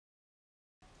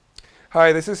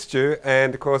Hi, this is Stu,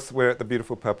 and of course we're at the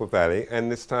beautiful Purple Valley,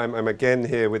 and this time I'm again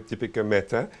here with Deepika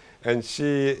Mehta, and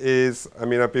she is,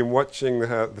 I've been watching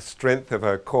the strength of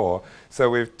her core, so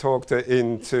we've talked her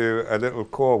into a little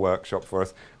core workshop for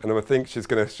us, and I think she's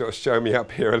going to sort of show me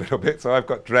up here a little bit, so I've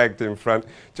got dragged in front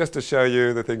just to show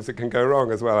you the things that can go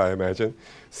wrong as well, I imagine.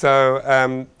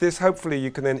 So this hopefully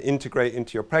you can then integrate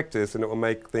into your practice, and it will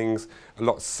make things a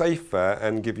lot safer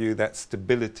and give you that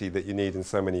stability that you need in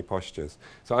so many postures.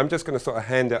 So I'm just going to sort of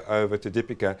hand it over to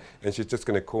Deepika, and she's just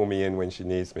going to call me in when she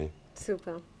needs me.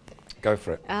 Super. Go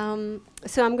for it.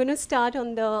 So I'm going to start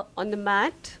on the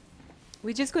mat.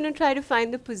 We're just going to try to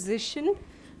find the position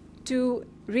to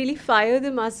really fire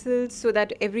the muscles so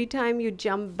that every time you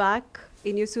jump back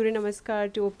in your Surya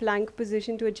Namaskar to a plank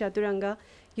position to a Chaturanga,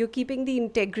 you're keeping the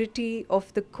integrity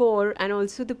of the core and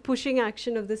also the pushing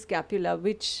action of the scapula,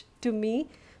 which to me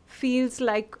feels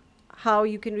like how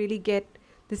you can really get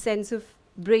the sense of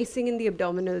bracing in the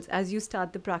abdominals as you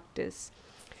start the practice.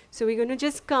 So we're going to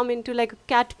just come into like a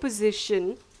cat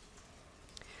position.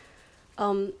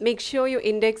 Make sure your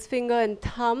index finger and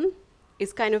thumb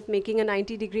is kind of making a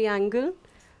 90-degree angle.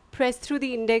 Press through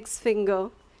the index finger.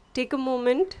 Take a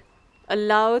moment.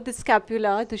 Allow the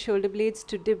scapula, the shoulder blades,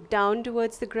 to dip down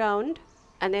towards the ground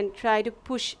and then try to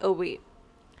push away.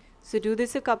 So do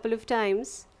this a couple of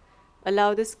times.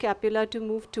 Allow the scapula to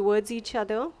move towards each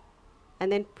other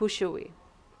and then push away.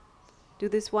 Do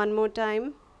this one more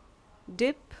time.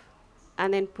 Dip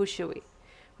and then push away.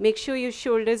 Make sure your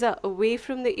shoulders are away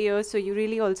from the ear, so you're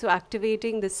really also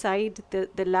activating the side, the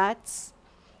lats.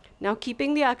 Now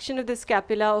keeping the action of the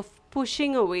scapula of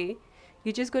pushing away,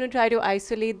 you're just going to try to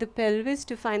isolate the pelvis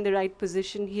to find the right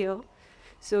position here.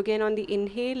 So again on the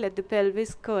inhale, let the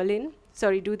pelvis curl in.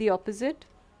 Sorry, do the opposite.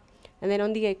 And then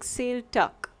on the exhale,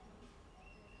 tuck.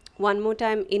 One more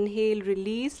time, inhale,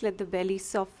 release, let the belly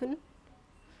soften.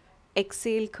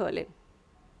 Exhale, curl in.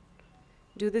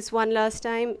 Do this one last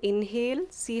time. Inhale,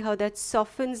 see how that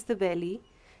softens the belly.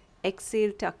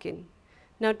 Exhale, tuck in.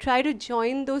 Now try to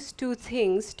join those two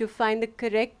things to find the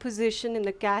correct position in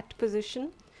the cat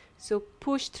position. So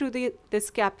push through the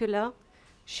scapula,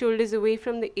 shoulders away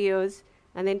from the ears,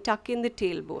 and then tuck in the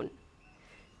tailbone.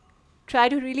 Try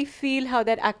to really feel how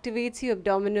that activates your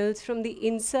abdominals from the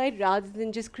inside rather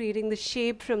than just creating the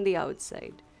shape from the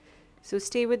outside. So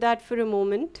stay with that for a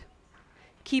moment.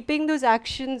 Keeping those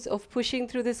actions of pushing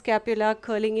through the scapula,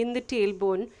 curling in the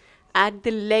tailbone, add the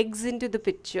legs into the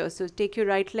picture. So take your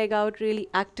right leg out, really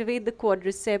activate the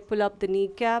quadricep, pull up the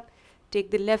kneecap, take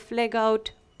the left leg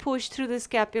out, push through the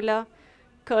scapula,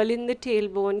 curl in the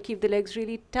tailbone, keep the legs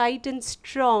really tight and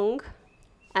strong,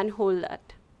 and hold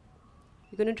that.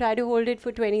 You're going to try to hold it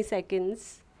for 20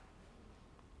 seconds.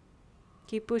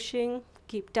 Keep pushing,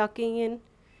 keep tucking in,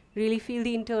 really feel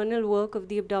the internal work of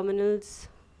the abdominals.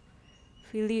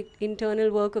 Feel the internal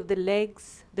work of the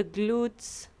legs, the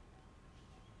glutes,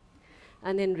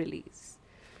 and then release.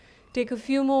 Take a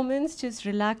few moments, just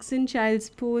relax in child's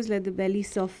pose, let the belly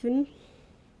soften.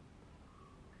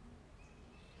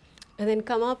 And then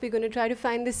come up, we're going to try to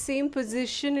find the same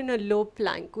position in a low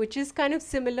plank, which is kind of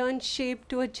similar in shape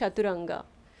to a Chaturanga.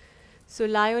 So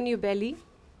lie on your belly.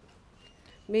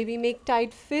 Maybe make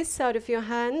tight fists out of your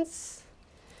hands.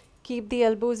 Keep the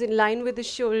elbows in line with the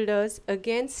shoulders.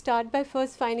 Again, start by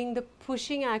first finding the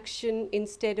pushing action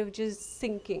instead of just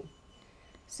sinking.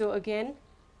 So again,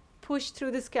 push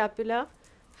through the scapula.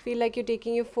 Feel like you're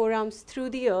taking your forearms through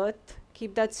the earth.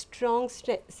 Keep that strong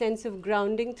sense of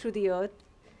grounding through the earth.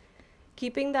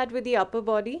 Keeping that with the upper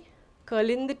body.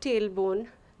 Curl in the tailbone.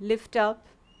 Lift up.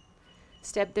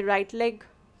 Step the right leg.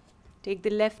 Take the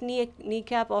left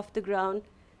kneecap off the ground.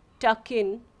 Tuck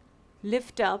in.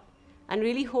 Lift up. And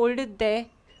really hold it there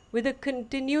with a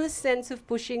continuous sense of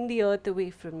pushing the earth away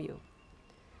from you.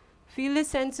 Feel the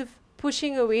sense of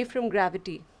pushing away from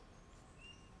gravity.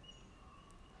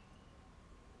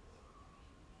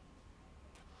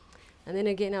 And then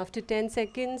again, after 10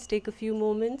 seconds, take a few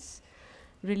moments,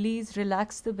 release,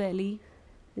 relax the belly,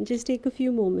 and just take a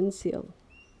few moments here.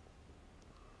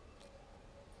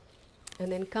 And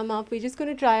then come up. We're just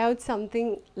going to try out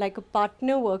something like a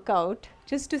partner workout,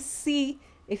 just to see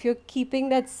if you're keeping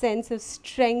that sense of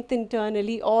strength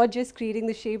internally or just creating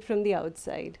the shape from the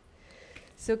outside.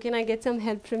 So can I get some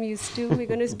help from you, Stu? We're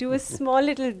going to do a small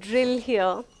little drill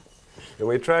here. And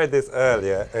we tried this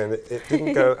earlier, and it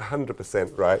didn't go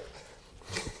 100% right.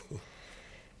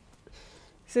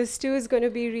 So Stu is going to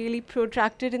be really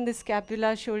protracted in the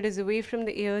scapula, shoulders away from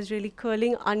the ears, really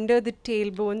curling under the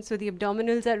tailbone, so the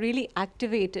abdominals are really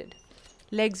activated.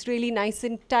 Legs really nice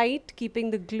and tight,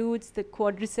 keeping the glutes, the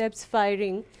quadriceps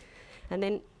firing. And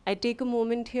then I take a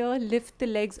moment here, lift the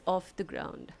legs off the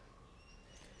ground.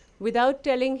 without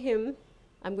telling him,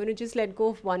 I'm going to just let go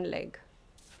of one leg.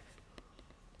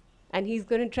 And he's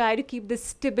going to try to keep the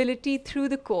stability through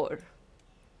the core.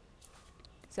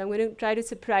 So I'm going to try to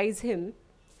surprise him.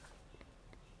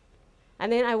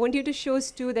 And then I want you to show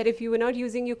Stu that if you were not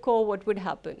using your core, what would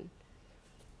happen?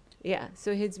 Yeah,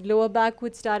 so his lower back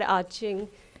would start arching.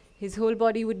 His whole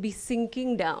body would be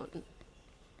sinking down.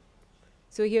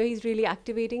 So here he's really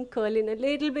activating. Curl in a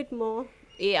little bit more.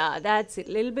 Yeah, that's it.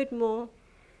 A little bit more.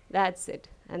 That's it.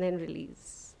 And then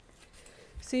release.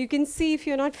 So you can see if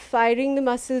you're not firing the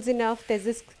muscles enough, there's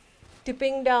this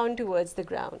tipping down towards the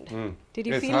ground. Did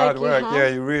you feel like you have? It's hard work. Yeah,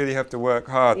 you really have to work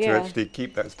hard to actually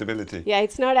keep that stability. Yeah,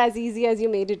 it's not as easy as you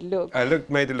made it look.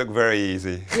 Made it look very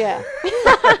easy. Yeah.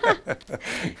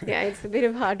 Yeah, it's a bit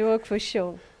of hard work for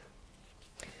sure.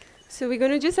 So we're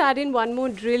going to just add in one more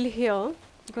drill here.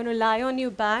 You're going to lie on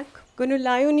your back. Going to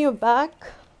lie on your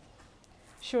back.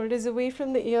 Shoulders away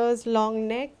from the ears, long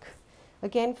neck.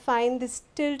 Again, find this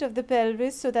tilt of the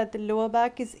pelvis so that the lower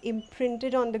back is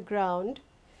imprinted on the ground.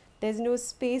 There's no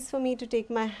space for me to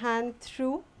take my hand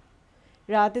through,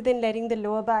 rather than letting the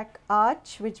lower back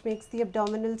arch, which makes the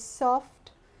abdominals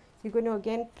soft. You're going to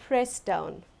again press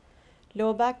down.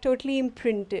 Lower back totally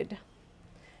imprinted.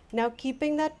 Now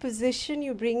keeping that position,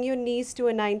 you bring your knees to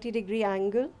a 90-degree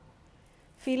angle.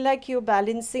 Feel like you're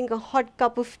balancing a hot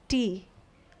cup of tea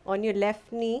on your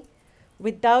left knee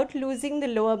without losing the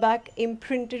lower back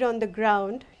imprinted on the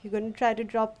ground. You're going to try to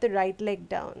drop the right leg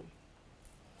down.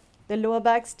 The lower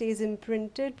back stays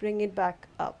imprinted, bring it back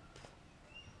up.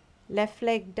 Left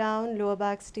leg down, lower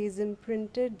back stays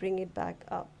imprinted, bring it back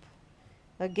up.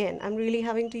 Again, I'm really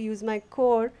having to use my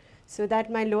core so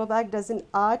that my lower back doesn't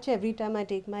arch every time I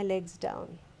take my legs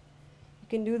down. You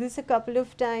can do this a couple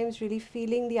of times, really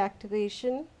feeling the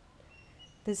activation,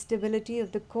 the stability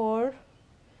of the core.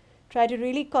 Try to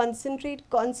really concentrate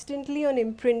constantly on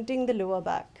imprinting the lower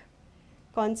back,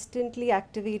 constantly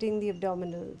activating the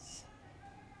abdominals.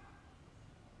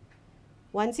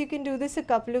 Once you can do this a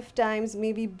couple of times,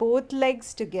 maybe both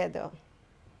legs together.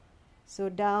 So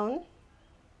down,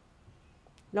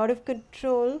 lot of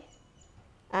control,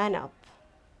 and up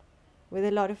with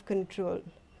a lot of control.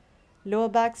 Lower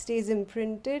back stays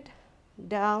imprinted,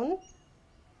 down,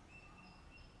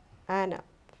 and up.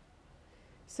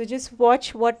 So just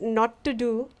watch what not to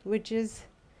do, which is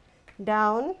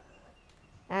down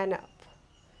and up.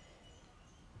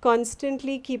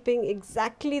 Constantly keeping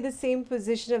exactly the same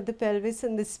position of the pelvis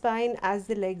and the spine as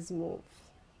the legs move.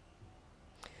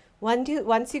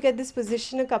 Once you get this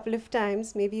position a couple of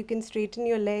times, maybe you can straighten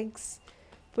your legs,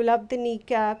 pull up the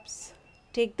kneecaps,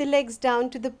 take the legs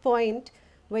down to the point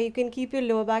where you can keep your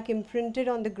lower back imprinted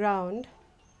on the ground.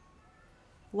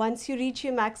 Once you reach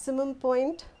your maximum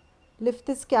point, lift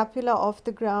the scapula off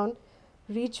the ground,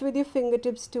 reach with your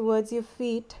fingertips towards your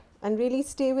feet, and really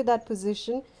stay with that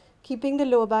position, keeping the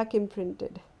lower back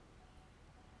imprinted.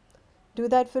 Do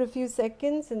that for a few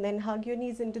seconds and then hug your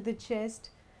knees into the chest.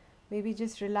 Maybe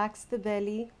just relax the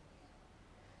belly,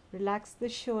 relax the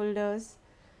shoulders.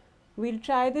 We'll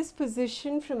try this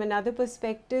position from another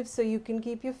perspective so you can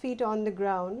keep your feet on the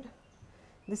ground.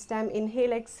 This time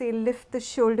inhale, exhale, lift the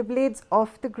shoulder blades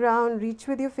off the ground, reach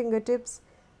with your fingertips,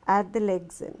 add the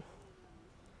legs in.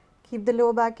 Keep the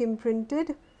lower back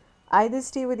imprinted. Either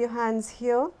stay with your hands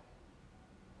here,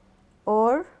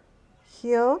 or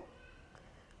here,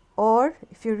 or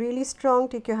if you're really strong,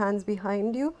 take your hands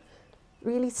behind you.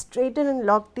 Really straighten and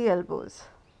lock the elbows.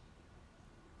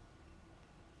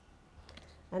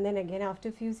 And then again after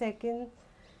a few seconds,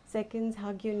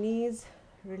 hug your knees,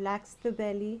 relax the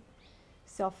belly,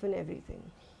 soften everything.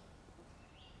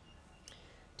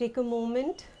 Take a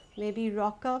moment, maybe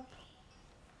rock up.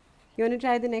 You want to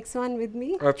try the next one with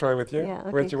me? I'll try with you. Yeah, okay,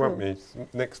 Where do you want me?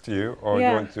 Next to you, or you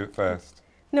want to do it first?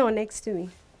 No, next to me.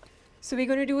 So we're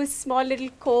going to do a small little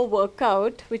core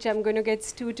workout, which I'm going to get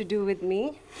Stu to do with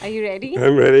me. Are you ready?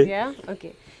 I'm ready. Yeah?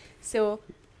 Okay. So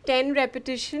 10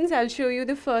 repetitions. I'll show you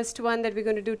the first one that we're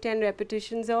going to do 10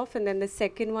 repetitions of, and then the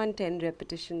second one 10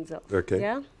 repetitions of. Okay.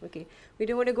 Yeah? Okay. We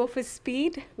don't want to go for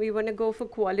speed. We want to go for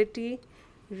quality.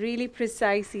 Really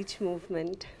precise each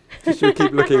movement. Just you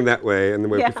keep looking that way and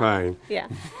then we'll be fine. Yeah.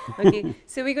 Okay.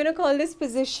 So we're going to call this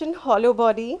position hollow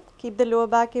body. Keep the lower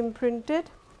back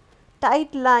imprinted.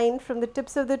 Tight line from the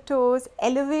tips of the toes.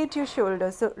 Elevate your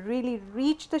shoulders. So really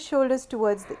reach the shoulders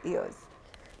towards the ears.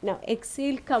 Now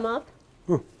exhale, come up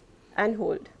and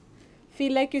hold.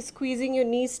 Feel like you're squeezing your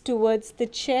knees towards the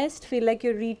chest. Feel like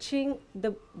you're reaching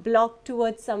the block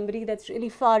towards somebody that's really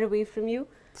far away from you.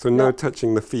 So no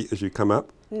touching the feet as you come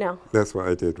up? No. That's what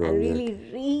I did wrong. And really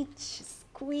reach,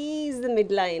 squeeze the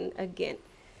midline again.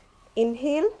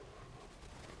 Inhale,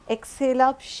 Exhale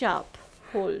up, sharp.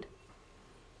 Hold.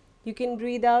 You can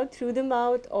breathe out through the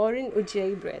mouth or in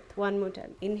Ujjayi breath. One more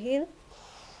time. Inhale.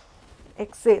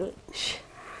 Exhale.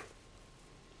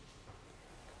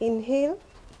 Inhale.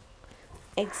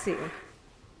 Exhale.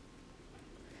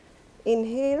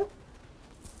 Inhale.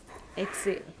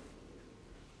 Exhale.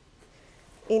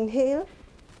 Inhale.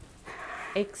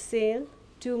 Exhale.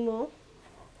 Two more.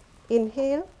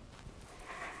 Inhale.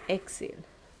 Exhale.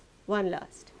 One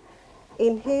last.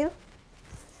 Inhale.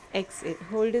 Exhale.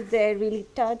 Hold it there. Really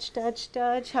touch, touch,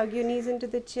 touch. Hug your knees into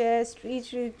the chest.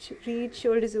 Reach, reach, reach.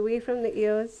 Shoulders away from the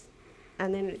ears.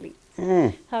 And then release.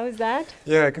 How is that?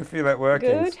 Yeah, I can feel that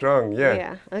working. Good? Strong, yeah.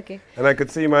 Yeah, okay. And I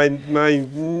could see my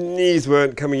knees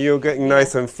weren't coming. You're getting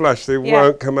nice and flush. They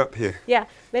won't come up here. Yeah,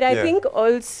 but I think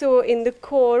also in the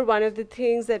core, one of the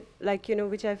things that, like, you know,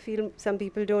 which I feel some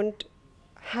people don't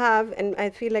have, and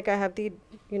I feel like I have the,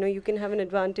 you know, you can have an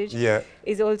advantage,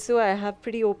 is also I have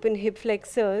pretty open hip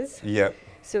flexors. Yeah.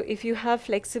 So if you have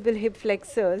flexible hip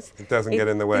flexors, it doesn't get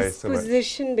in the way so much. This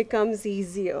position becomes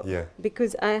easier. Yeah.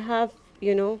 Because I have,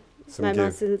 you know, my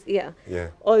muscles,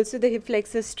 also the hip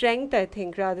flexor strength, I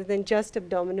think, rather than just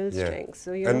abdominal strength.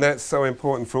 So, you know, that's so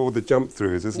important for all the jump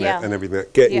throughs, isn't it? And everything,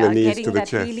 getting the knees to the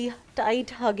chest. Getting that really tight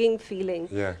hugging feeling,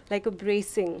 like a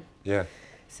bracing. Yeah.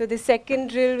 So the second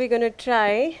drill we're going to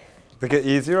try. They get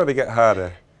easier or they get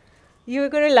harder? You're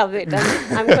going to love it.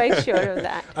 I'm quite sure of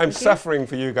that. I'm suffering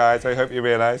for you guys. I hope you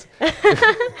realize.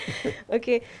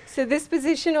 Okay. So this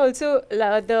position also,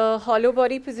 the hollow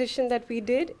body position that we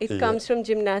did, it comes from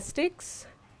gymnastics.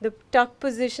 The tuck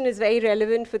position is very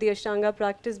relevant for the Ashtanga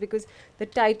practice because the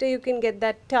tighter you can get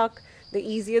that tuck, the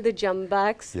easier the jump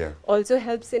backs. Also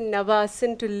helps in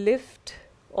Navasana to lift.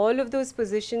 All of those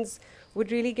positions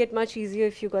would really get much easier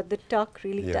if you got the tuck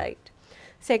really tight.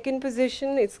 Second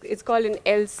position, it's called an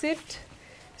L-sit.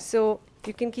 So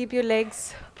you can keep your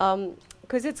legs,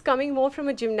 because it's coming more from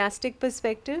a gymnastic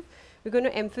perspective. We're going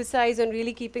to emphasize on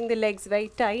really keeping the legs very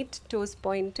tight, toes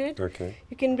pointed. Okay.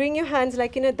 You can bring your hands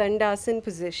like in a Dandasana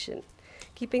position.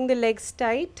 Keeping the legs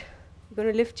tight. You're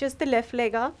going to lift just the left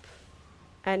leg up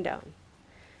and down.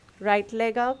 Right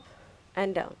leg up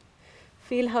and down.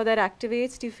 Feel how that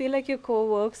activates. Do you feel like your core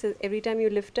works every time you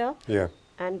lift up? Yeah.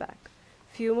 And back.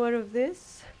 Few more of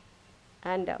this,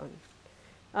 and down,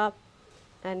 up,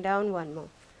 and down, one more,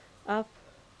 up,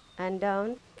 and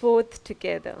down, both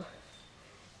together,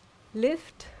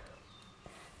 lift,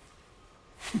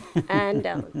 and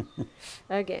down,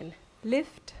 again,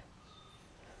 lift,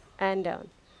 and down,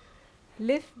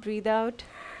 lift, breathe out,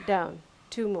 down,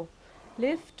 two more,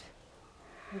 lift,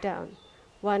 down,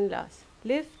 one last,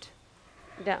 lift,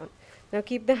 down. Now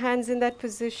keep the hands in that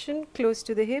position, close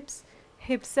to the hips,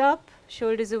 hips up,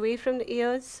 shoulders away from the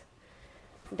ears,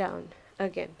 down.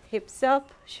 Again, hips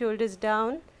up, shoulders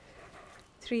down.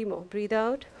 Three more. Breathe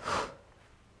out.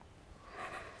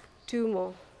 Two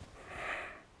more.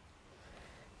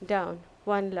 Down.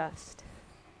 One last.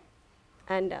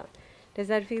 And down. Does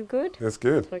that feel good? That's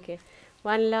good. Okay.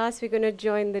 One last, we're going to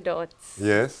join the dots.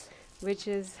 Yes. Which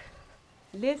is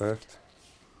lift. Left.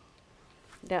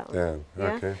 Down. Down.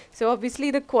 Okay. So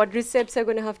obviously the quadriceps are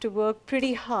going to have to work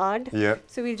pretty hard. Yeah.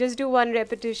 So we'll just do one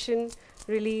repetition,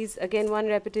 release, again one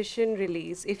repetition,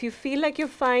 release. If you feel like you're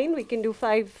fine, we can do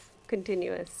 5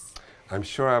 continuous. I'm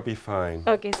sure I'll be fine.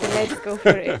 Okay, so let's go for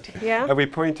it. Yeah. Are we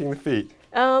pointing the feet?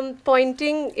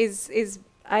 Pointing is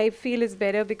I feel is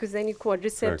better because then your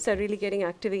quadriceps are really getting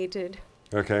activated.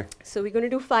 Okay. So we're going to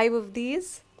do 5 of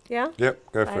these. Yeah.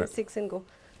 Yep. Go for 5, it. 6 and go.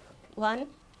 1,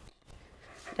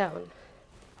 down.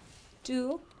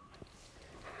 2,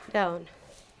 down,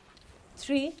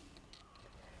 3,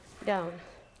 down,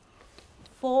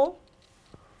 4,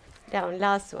 down,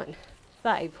 last one,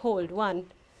 5, hold, 1,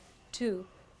 2,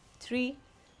 3,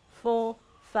 4,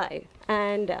 5,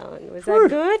 and down. Was that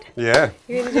good? Yeah.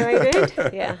 You enjoyed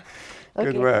it? Yeah.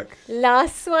 Okay. Good work.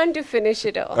 Last one to finish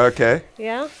it off. Okay.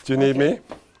 Yeah? Do you need me?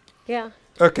 Yeah.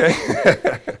 Okay.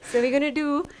 So we're going to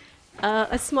do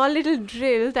a small little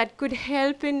drill that could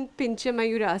help in Pincha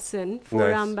Mayurasana,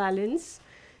 forearm balance.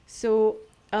 So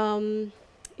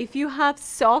if you have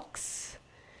socks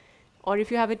or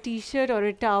if you have a t-shirt or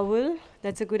a towel,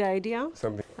 that's a good idea.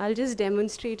 I'll just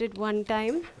demonstrate it one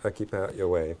time. I'll keep out your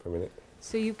way for a minute.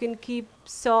 So you can keep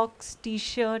socks,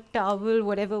 t-shirt, towel,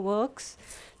 whatever works.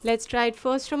 Let's try it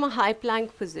first from a high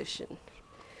plank position.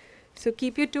 So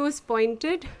keep your toes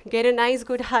pointed, get a nice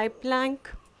good high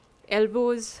plank,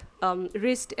 elbows,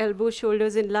 wrist, elbow,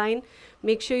 shoulders in line.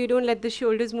 Make sure you don't let the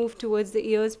shoulders move towards the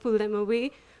ears, pull them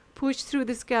away. Push through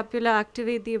the scapula,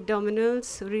 activate the abdominals.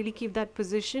 So really keep that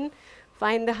position.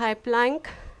 Find the high plank.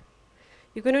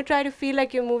 You're going to try to feel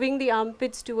like you're moving the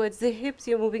armpits towards the hips,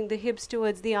 you're moving the hips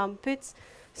towards the armpits.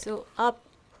 So up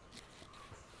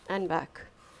and back,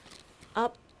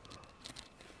 up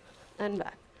and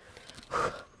back,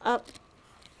 up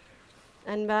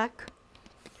and back,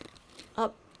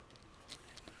 up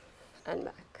and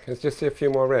back. Let's just see a few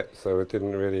more reps so it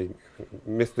didn't really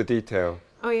miss the detail.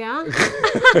 Oh yeah?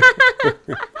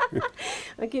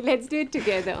 Okay, let's do it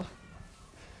together.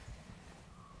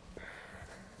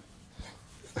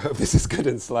 This is good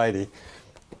and slidey.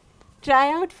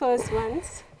 Try out first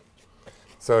once.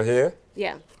 So here,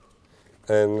 Yeah.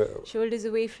 and Shoulders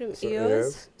away from so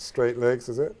ears. straight legs,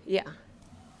 is it? Yeah.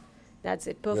 That's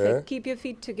it. Perfect. Yeah. Keep your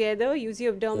feet together. Use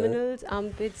your abdominals,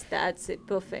 armpits. That's it.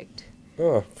 Perfect.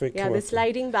 Oh, feet Yeah, come the up.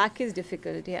 sliding back is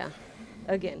difficult. Yeah.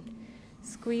 Again.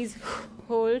 Squeeze,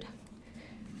 hold,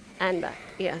 and back.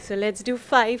 Yeah. So let's do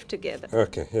 5 together.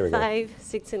 Okay, here we go. 5,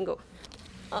 6, and go.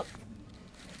 Up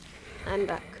and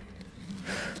back.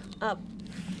 Up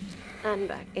and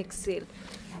back. Exhale.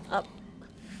 Up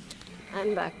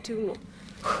and back. 2 more.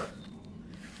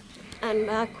 And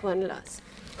back. 1 last.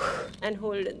 And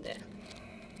hold in there.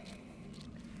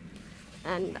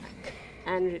 And back.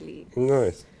 And release.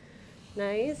 Nice.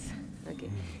 Nice. Okay.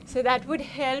 So that would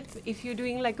help if you're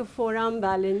doing like a forearm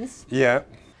balance. Yeah.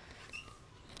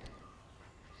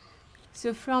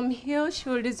 So from here,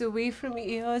 shoulders away from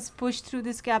ears, push through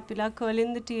the scapula, curl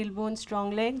in the tailbone,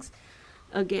 strong legs.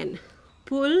 Again,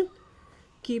 pull,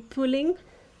 keep pulling,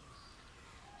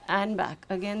 and back.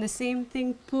 Again, the same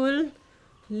thing, pull,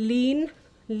 lean,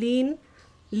 lean,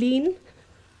 lean,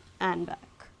 and back.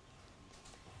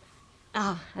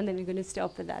 And then we're going to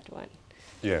stop at that one.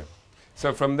 Yeah.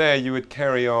 So from there you would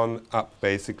carry on up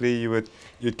basically.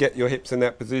 You'd get your hips in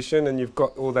that position and you've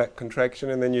got all that contraction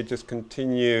and then you just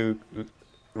continue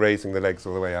raising the legs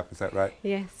all the way up, is that right?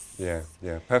 Yes. Yeah,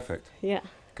 yeah, perfect. Yeah.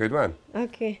 Good one.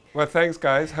 Okay. Well, thanks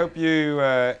guys. Hope you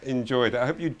enjoyed it. I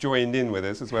hope you joined in with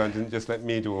us as well and didn't just let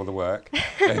me do all the work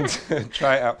and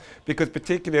try it out. Because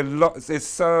particularly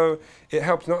it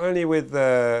helps not only with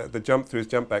the jump throughs,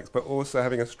 jump backs, but also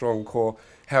having a strong core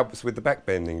helps with the back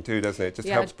bending too, doesn't it? It just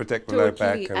helps protect the low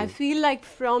back. I feel like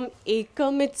from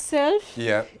Akam itself,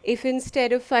 Yeah. if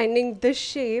instead of finding the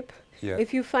shape, Yeah.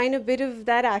 if you find a bit of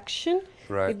that action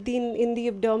Right. in the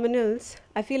abdominals,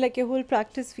 I feel like your whole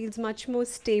practice feels much more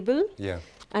stable Yeah.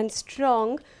 and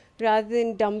strong rather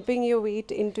than dumping your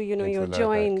weight into, Into your lower back.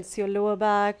 joints, your lower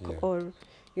back, Yeah. or,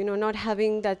 not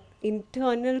having that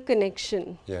internal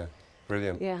connection. Yeah.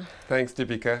 Brilliant. Yeah. Thanks,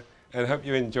 Deepika. And hope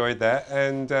you enjoyed that.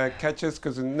 And catch us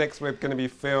because next we're going to be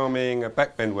filming a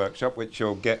backbend workshop, which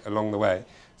you'll get along the way.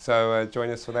 So join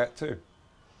us for that too.